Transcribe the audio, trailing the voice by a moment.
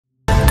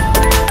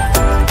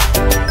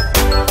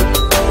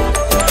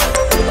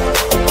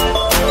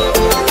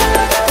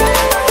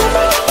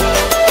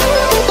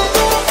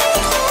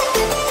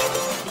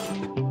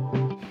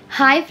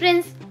Hi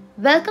friends,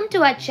 welcome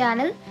to our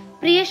channel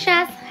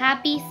Priyasha's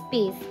Happy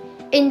Space.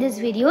 In this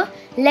video,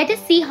 let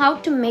us see how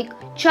to make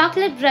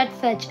chocolate bread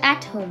fudge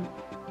at home.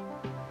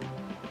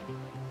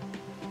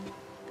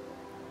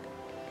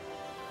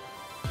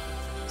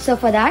 So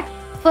for that,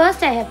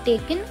 first I have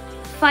taken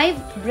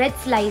 5 bread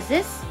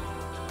slices.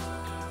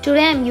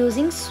 Today I am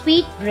using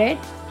sweet bread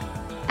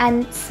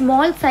and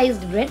small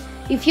sized bread.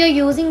 If you are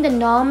using the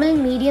normal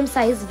medium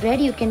sized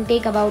bread, you can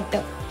take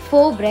about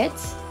 4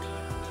 breads.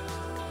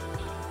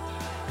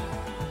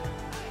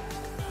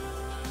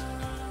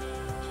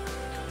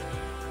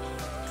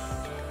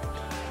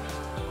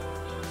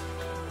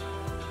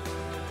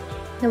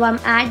 Now I'm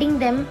adding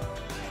them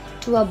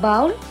to a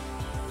bowl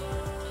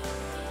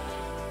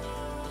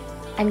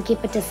and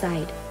keep it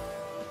aside.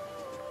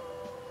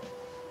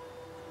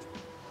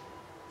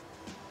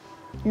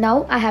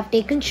 Now I have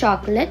taken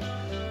chocolate.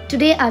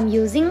 Today I'm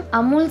using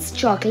Amul's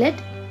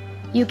chocolate.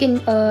 You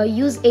can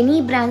use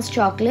any brand's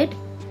chocolate.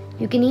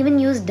 You can even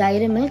use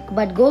dairy milk,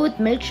 but go with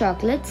milk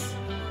chocolates.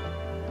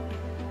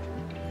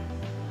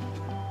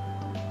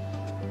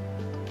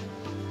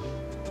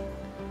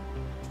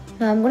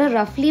 Now I'm going to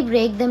roughly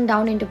break them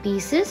down into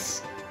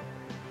pieces.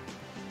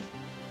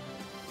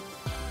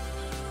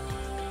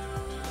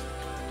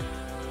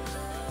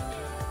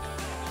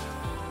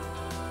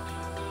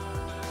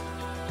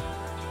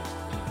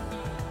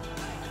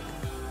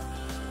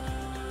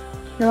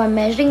 Now I'm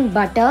measuring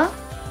butter.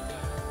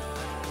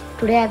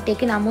 Today I have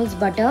taken Amul's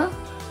butter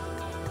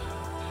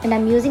and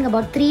I'm using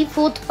about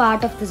 3/4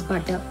 part of this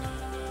butter.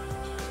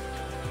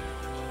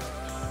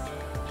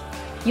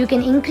 You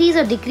can increase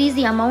or decrease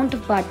the amount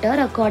of butter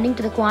according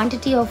to the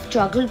quantity of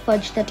chocolate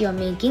fudge that you are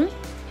making.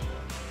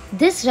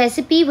 This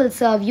recipe will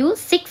serve you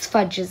 6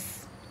 fudges.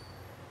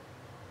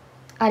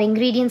 Our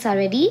ingredients are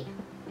ready.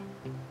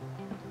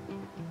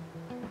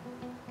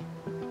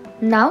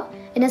 Now,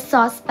 in a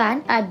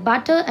saucepan, add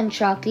butter and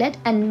chocolate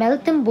and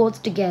melt them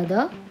both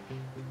together.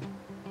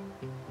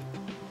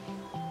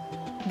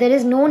 There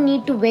is no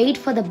need to wait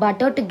for the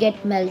butter to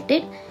get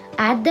melted.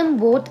 Add them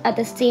both at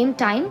the same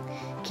time.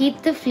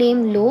 Keep the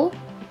flame low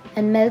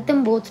and melt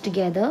them both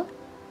together.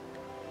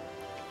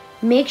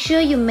 Make sure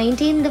you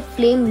maintain the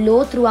flame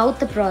low throughout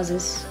the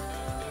process.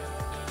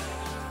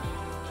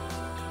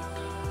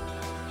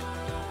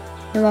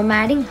 Now I'm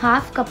adding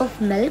half cup of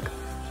milk.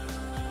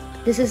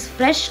 This is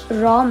fresh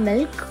raw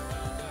milk.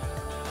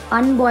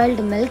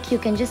 Unboiled milk, you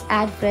can just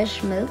add fresh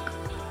milk.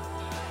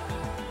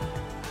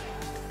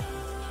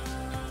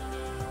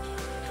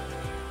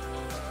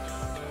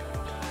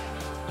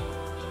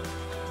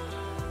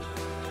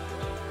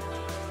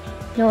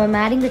 Now I'm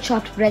adding the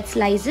chopped bread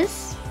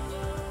slices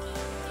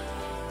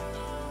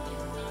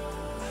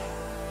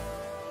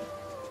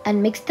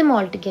and mix them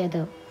all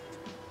together.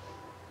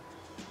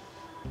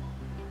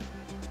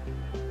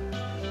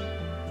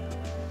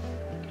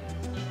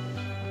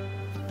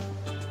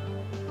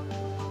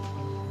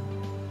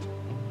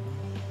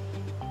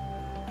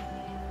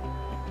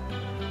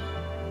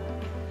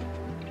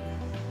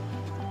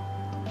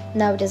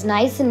 Now it is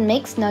nice and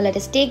mixed. Now let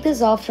us take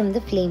this off from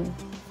the flame.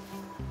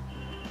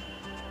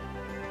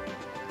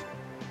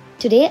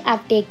 Today I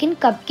have taken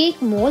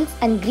cupcake molds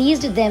and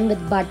greased them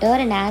with butter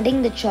and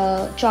adding the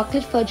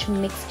chocolate fudge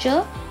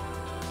mixture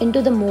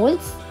into the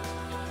molds.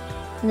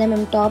 And then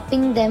I'm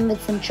topping them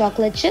with some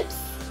chocolate chips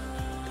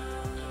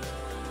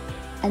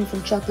and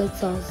some chocolate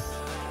sauce.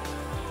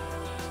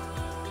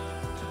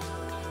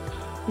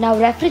 Now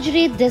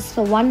refrigerate this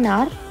for 1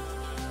 hour.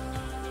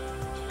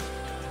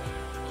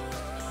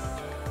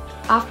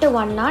 After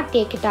 1 hour,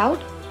 take it out,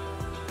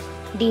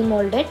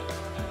 demold it.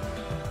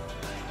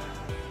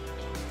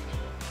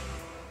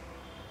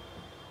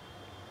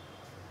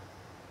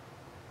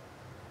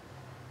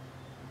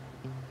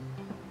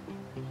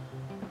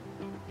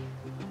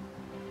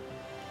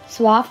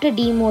 So after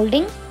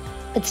demolding,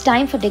 it's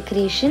time for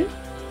decoration.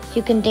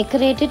 You can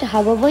decorate it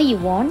however you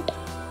want.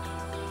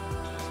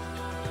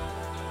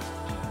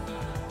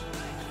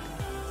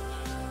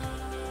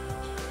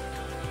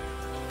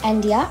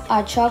 And yeah,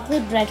 our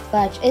chocolate bread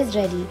fudge is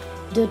ready.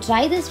 Do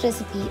try this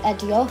recipe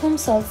at your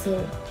homes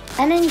also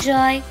and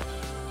enjoy!